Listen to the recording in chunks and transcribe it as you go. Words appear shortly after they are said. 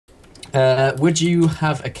Would you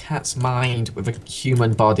have a cat's mind with a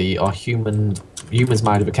human body, or human's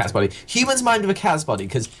mind with a cat's body? Human's mind with a cat's body,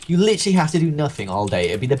 because you literally have to do nothing all day.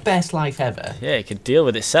 It'd be the best life ever. Yeah, it could deal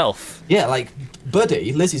with itself. Yeah, like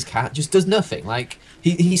Buddy, Lizzie's cat, just does nothing. Like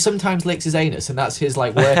he sometimes licks his anus, and that's his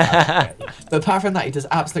like workout. But apart from that, he does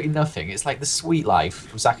absolutely nothing. It's like the sweet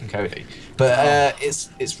life of Zack and Cody. But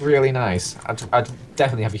it's really nice. I'd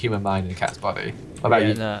definitely have a human mind in a cat's body. What about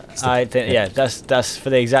you? No, I think that's for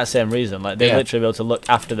the exact same reason. Like they're literally able to look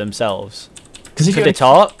after themselves. Because if could they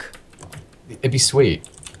talk? It'd be sweet.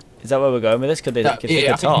 Is that where we're going with this? Could they talk?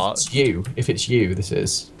 If it's you, this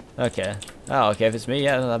is. Okay. Oh, okay. If it's me,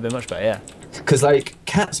 yeah, that'd be much better. Yeah. Because like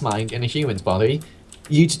cat's mind in a human's body,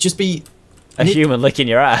 you'd just be a human licking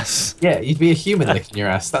your ass. Yeah, you'd be a human licking your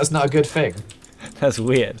ass. That's not a good thing. That's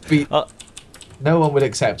weird. No one would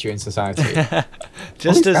accept you in society.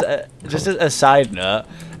 just as a side note,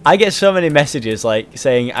 I get so many messages like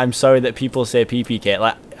saying I'm sorry that people say Seapeekay.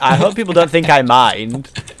 Like I hope people don't think I mind.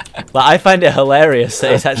 Like I find it hilarious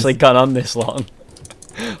that it's actually gone on this long.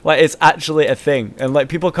 Like it's actually a thing, and like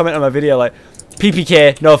people comment on my video like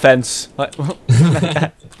Seapeekay, no offense. Like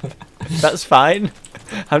that's fine.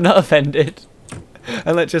 I'm not offended.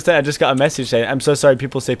 And like just then I just got a message saying I'm so sorry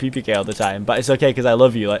people say Seapeekay all the time, but it's okay because I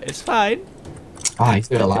love you. Like it's fine. Oh, I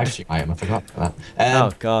did a live stream item. I forgot that.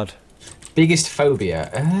 Oh God. Biggest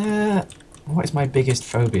phobia. What is my biggest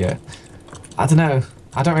phobia? I don't know.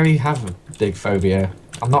 I don't really have a big phobia.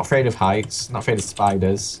 I'm not afraid of heights. Not afraid of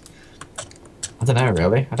spiders. I don't know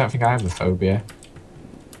really. I don't think I have a phobia.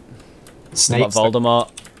 Snakes. What,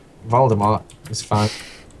 Voldemort? Voldemort is fine.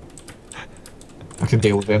 I can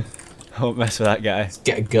deal with him. I won't mess with that guy.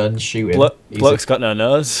 Get a gun, shoot him. Bloke's got no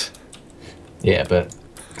nose. Yeah, but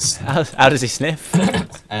how does he sniff?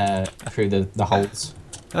 Through the holes.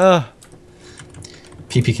 Oh.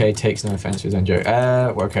 Seapeekay takes no offense to his own joke.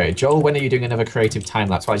 Okay, Joel, when are you doing another creative time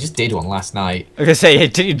lapse? Well, I just did one last night. I was gonna say,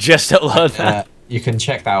 did you just upload that? You can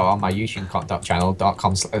check that out on my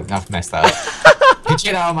YouTube.channel.com. I've messed that up. You can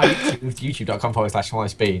check that out on my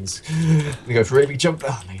YouTube.com/Smallishbeans. We go for really jump.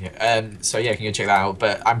 Oh, so yeah, you can go check that out.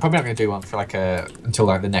 But I'm probably not going to do one for like until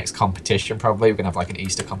like the next competition. Probably we're gonna have like an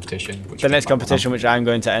Easter competition. The next competition, which I'm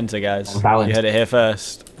going to enter, guys. You heard it here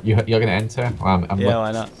first. You're going to enter? Well, yeah,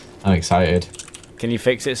 why not? I'm excited. Can you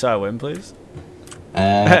fix it so I win, please?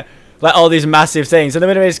 Like all these massive things. And the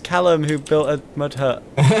winner is Callum, who built a mud hut.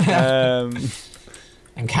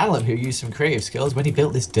 And Callum, who used some creative skills when he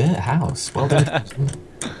built this dirt house. Well done.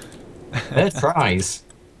 Third prize.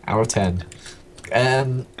 Out of 10.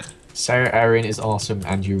 Sarah, Erin is awesome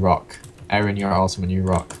and you rock. Erin, you're awesome and you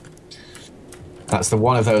rock. That's the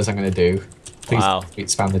one of those I'm going to do. Please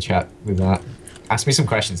spam the chat with that. Ask me some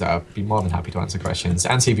questions. I'll be more than happy to answer questions.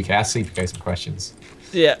 And Seapeekay, ask Seapeekay some questions.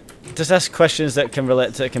 Yeah, just ask questions that can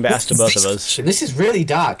relate to, can be asked to both of us. This is really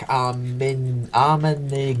dark.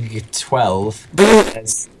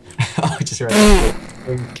 Armanig12. I just read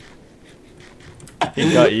it.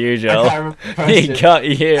 He got you, Joel. He got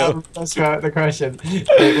you. That's right, the question.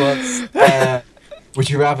 It was, would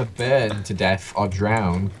you rather burn to death or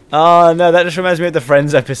drown? Oh, no, that just reminds me of the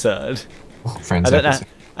Friends episode. What Friends episode?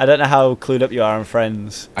 I don't know how clued up you are on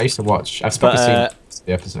Friends. I used to watch. I've probably seen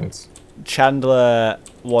the episodes. Chandler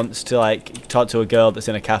wants to like talk to a girl that's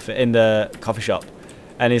in a cafe in the coffee shop,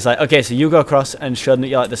 and he's like, "Okay, so you go across and show them that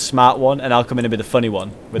you're like the smart one, and I'll come in and be the funny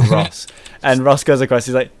one with Ross." And Ross goes across.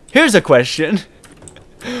 He's like, "Here's a question: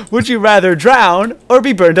 would you rather drown or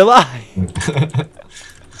be burned alive?"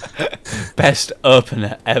 Best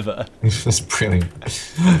opener ever. That's brilliant.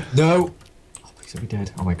 No. Oh, please don't be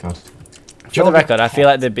dead. Oh my god. For the record, I feel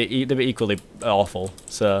like they'd be equally awful.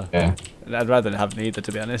 So yeah, I'd rather not have neither,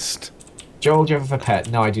 to be honest. Joel, do you have a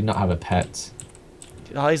pet? No, I do not have a pet.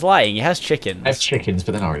 Oh, he's lying. He has chickens. I have chickens,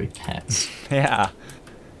 but they're not really pets. Yeah.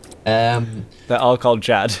 They're all called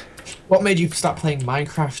Jad. What made you start playing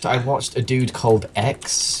Minecraft? I watched a dude called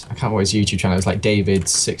X. I can't remember his YouTube channel. It was like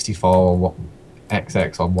David64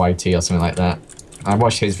 XX on YT or something like that. I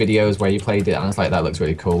watched his videos where he played it, and I was like, that looks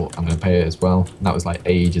really cool. I'm going to play it as well. And that was like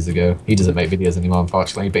ages ago. He doesn't make videos anymore,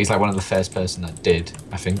 unfortunately, but he's like one of the first person that did,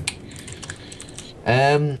 I think.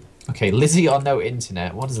 Okay, Lizzie or no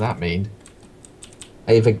internet. What does that mean?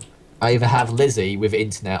 I either have Lizzie with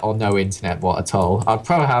internet or no internet, what at all. I'd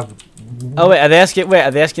probably have. Oh wait, are they asking? Wait,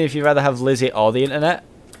 are they asking if you'd rather have Lizzie or the internet?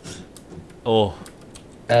 Oh.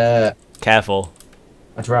 Careful.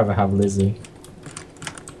 I'd rather have Lizzie.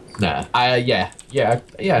 Nah. Yeah. Well,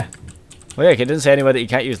 yeah, it didn't say anywhere that you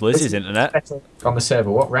can't use Lizzie's internet. On the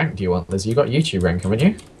server, what rank do you want, Lizzie? You got YouTube rank, haven't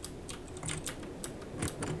you?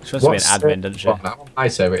 She wants to be an admin, doesn't she? On my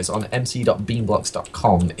server, it's on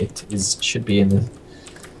mc.beanblocks.com. It should be in the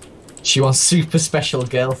She wants super special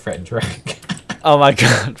girlfriend rank. Oh my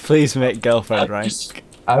god, please make girlfriend rank.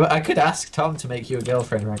 I could ask Tom to make you a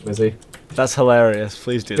girlfriend rank, Lizzie. That's hilarious.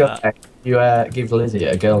 Please do that. You give Lizzie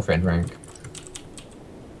a girlfriend rank.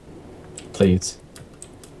 Please.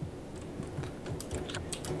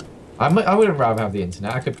 I wouldn't rather have the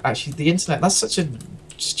internet. I could actually the internet. That's such a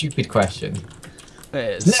stupid question.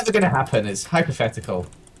 It's never going to happen. It's hypothetical.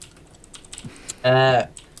 What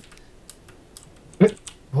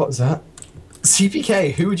was that?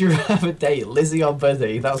 Seapeekay, who would you rather date, Lizzie or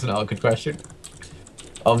Buddy? That was an awkward question.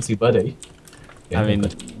 Obviously, Buddy. Yeah, I mean,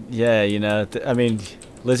 yeah, you know, I mean,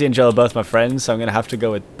 Lizzie and Joe are both my friends, so I'm gonna have to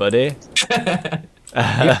go with Buddy.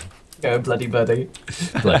 Go bloody Buddy.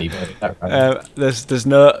 Bloody Buddy. There's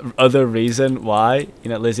no other reason why.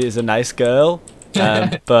 You know, Lizzie is a nice girl,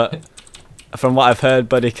 but from what I've heard,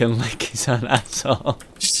 Buddy can lick his own asshole.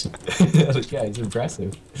 Yeah, he's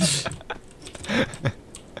impressive.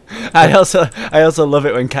 I also love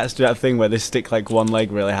it when cats do that thing where they stick like one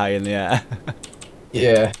leg really high in the air.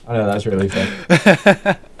 Yeah, I know, that's really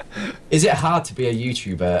fun. Is it hard to be a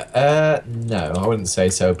YouTuber? No, I wouldn't say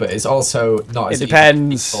so, but it's also not as it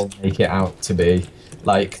depends. easy as people make it out to be.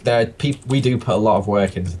 Like, there are people, we do put a lot of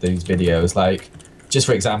work into these videos. Like, just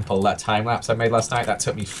for example, that time lapse I made last night, that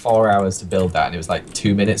took me 4 hours to build that, and it was like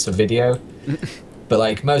 2 minutes of video. But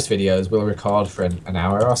like most videos, we'll record for an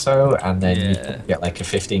hour or so, and then you get like a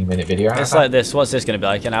 15-minute video out. It's like this. What's this going to be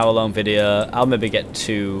like? An hour-long video. I'll maybe get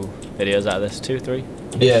 2 videos out of this. 2, 3.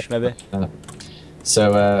 Yeah, maybe.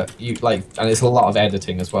 So you like, and it's a lot of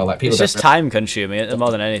editing as well. Like people. It's just time-consuming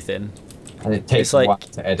more than anything. And it takes a while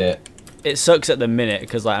to edit. It sucks at the minute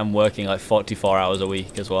because like I'm working like 44 hours a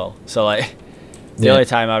week as well. So like. The only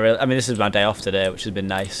time I mean, this is my day off today, which has been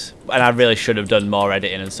nice, and I really should have done more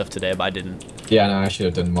editing and stuff today, but I didn't. Yeah, no, I should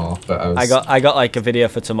have done more, but I got like a video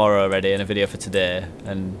for tomorrow already and a video for today,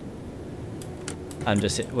 and I'm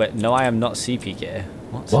just wait. No, I am not Seapeekay.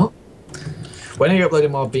 What? When are you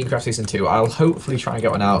uploading more BeanBlockz Season 2? I'll hopefully try and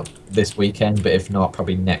get one out this weekend, but if not,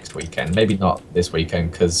 probably next weekend. Maybe not this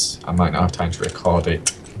weekend because I might not have time to record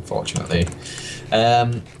it, unfortunately.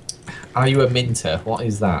 Are you a minter? What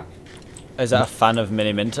is that? Is that a fan of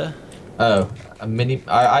Mini Minter? Oh, a mini.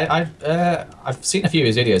 I've seen a few of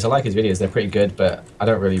his videos. I like his videos. They're pretty good, but I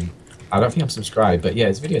don't think I'm subscribed. But yeah,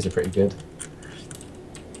 his videos are pretty good.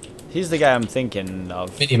 He's the guy I'm thinking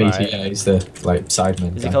of. Mini Meaty, yeah, he's the like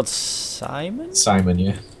sideman. Is he called Simon? Simon,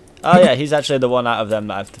 yeah. Oh yeah, he's actually the one out of them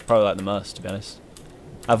that I've probably liked the most, to be honest.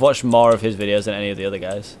 I've watched more of his videos than any of the other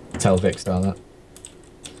guys. Tell Vicstar that.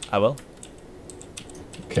 I will.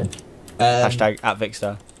 Okay. Hashtag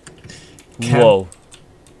 @Vicstar. Whoa.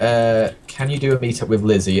 Can you do a meetup with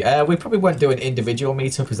Lizzie? We probably won't do an individual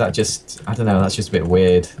meetup because that just, I don't know, that's just a bit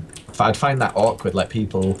weird. I'd find that awkward, like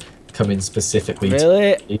people come in specifically.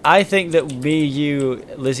 Really? I think that me, you,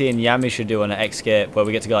 Lizzie, and Yami should do an Escape where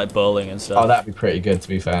we get to go like bowling and stuff. Oh, that'd be pretty good, to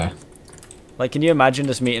be fair. Like, can you imagine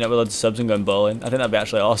just meeting up with loads of subs and going bowling? I think that'd be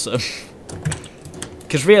actually awesome.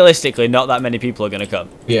 Because realistically, not that many people are going to come.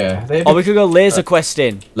 Yeah. Or we could go laser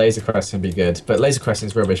questing. Laser questing would be good, but laser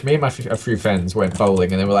questing's rubbish. Me and a few friends went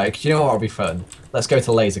bowling and they were like, you know what would be fun? Let's go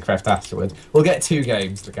to Lasercraft afterwards. We'll get 2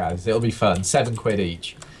 games, guys. It'll be fun. £7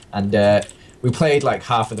 each. And we played like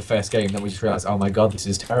half of the first game, then we just realised, oh my god, this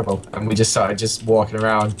is terrible. And we just started just walking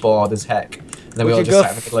around, bored as heck. And then we all just sat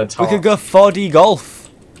in the middle of the talk. We could go 4D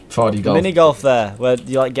golf. 4D golf. Mini golf there, where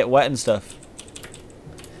you like get wet and stuff.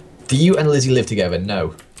 Do you and Lizzie live together?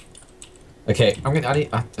 No. Okay,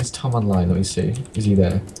 is Tom online? Let me see. Is he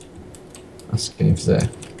there? Asking if he's there.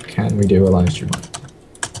 Can we do a live stream?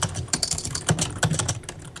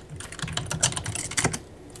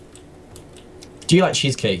 Do you like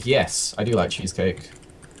cheesecake? Yes, I do like cheesecake.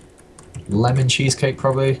 Lemon cheesecake,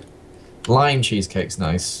 probably. Lime cheesecake's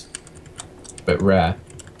nice, but rare.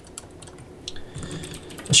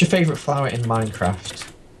 What's your favourite flower in Minecraft?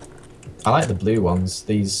 I like the blue ones,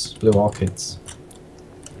 these blue orchids.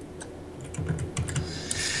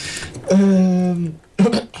 Do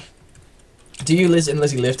you and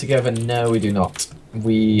Lizzie live together? No, we do not.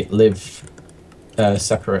 We live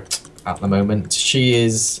separate at the moment. She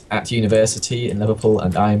is at university in Liverpool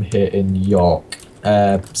and I'm here in York.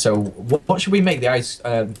 So what should we make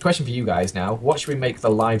the question for you guys now? What should we make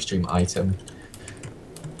the live stream item?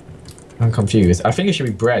 I'm confused. I think it should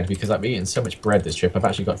be bread because I've eaten so much bread this trip. I've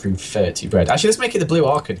actually got through 30 bread. Actually, let's make it the blue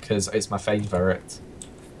orchid because it's my favourite.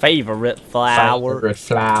 Favorite flower. Favorite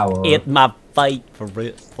flower. It's my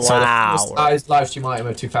favorite flower. So the live stream item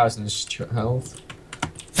of 2012.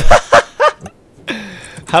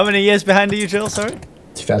 How many years behind are you, Jill? Sorry.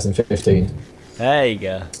 2015. There you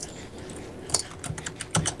go.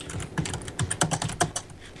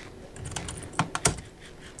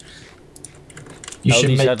 You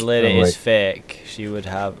should LD make. Shadow Lady oh, is fake. She would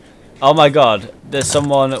have. Oh my god, there's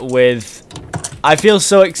someone with. I feel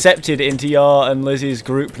so accepted into your and Lizzie's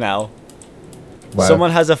group now. Wow.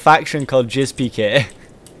 Someone has a faction called Seapeekay.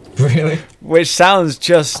 Really? Which sounds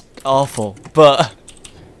just awful, but.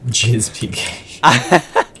 Seapeekay.